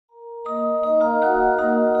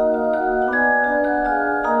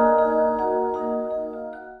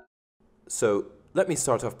So, let me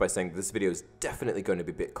start off by saying this video is definitely going to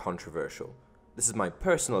be a bit controversial. This is my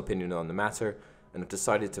personal opinion on the matter, and I've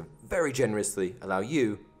decided to very generously allow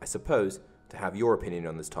you, I suppose, to have your opinion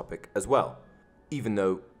on this topic as well, even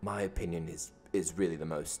though my opinion is really the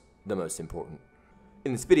most important.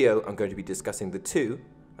 In this video, I'm going to be discussing the two,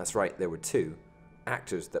 that's right, there were two,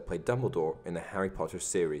 actors that played Dumbledore in the Harry Potter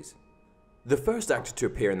series. The first actor to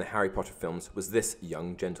appear in the Harry Potter films was this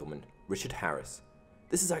young gentleman, Richard Harris.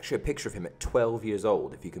 This is actually a picture of him at 12 years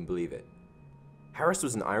old, if you can believe it. Harris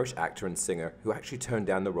was an Irish actor and singer who actually turned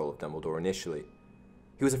down the role of Dumbledore initially.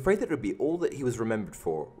 He was afraid that it would be all that he was remembered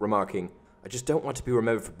for, remarking, "I just don't want to be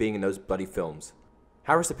remembered for being in those bloody films."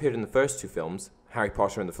 Harris appeared in the first two films, Harry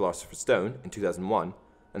Potter and the Philosopher's Stone in 2001,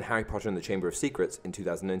 and Harry Potter and the Chamber of Secrets in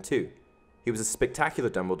 2002. He was a spectacular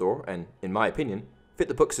Dumbledore and, in my opinion, fit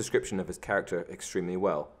the book's description of his character extremely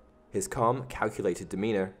well. His calm, calculated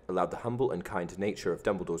demeanor allowed the humble and kind nature of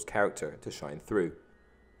Dumbledore's character to shine through.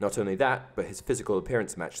 Not only that, but his physical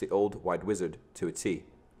appearance matched the old, white wizard to a T.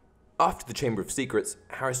 After the Chamber of Secrets,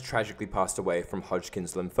 Harris tragically passed away from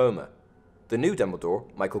Hodgkin's lymphoma. The new Dumbledore,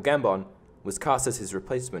 Michael Gambon, was cast as his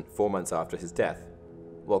replacement 4 months after his death.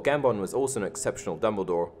 While Gambon was also an exceptional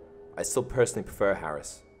Dumbledore, I still personally prefer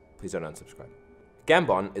Harris. Please don't unsubscribe.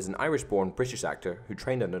 Gambon is an Irish-born British actor who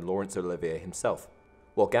trained under Laurence Olivier himself.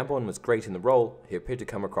 While Gambon was great in the role, he appeared to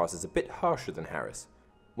come across as a bit harsher than Harris.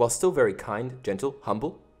 While still very kind, gentle,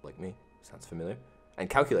 humble, like me, sounds familiar, and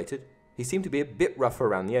calculated, he seemed to be a bit rougher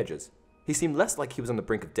around the edges. He seemed less like he was on the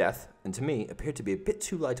brink of death, and to me, appeared to be a bit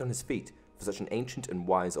too light on his feet for such an ancient and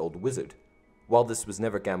wise old wizard. While this was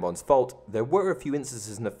never Gambon's fault, there were a few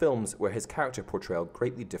instances in the films where his character portrayal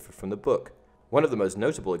greatly differed from the book. One of the most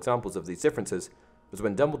notable examples of these differences was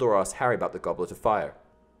when Dumbledore asked Harry about the Goblet of Fire.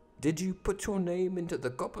 "Did you put your name into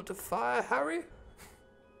the Goblet of Fire, Harry?"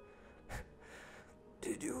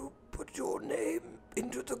 "Did you put your name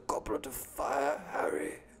into the Goblet of Fire,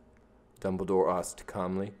 Harry?" Dumbledore asked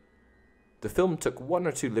calmly. The film took one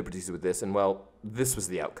or two liberties with this, and well, this was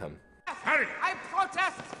the outcome. "Harry! I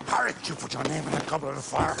protest!" "Harry, did you put your name in the Goblet of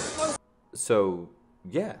Fire?" So,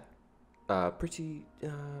 yeah.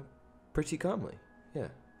 Pretty calmly, yeah.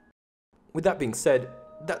 With that being said,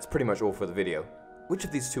 that's pretty much all for the video. Which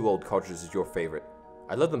of these two old codgers is your favorite?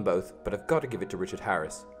 I love them both, but I've got to give it to Richard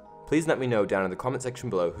Harris. Please let me know down in the comment section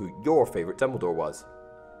below who your favorite Dumbledore was.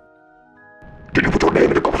 "Did you put your name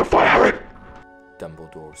in the Goblet of Fire, Harry?"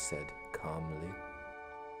 Dumbledore said calmly.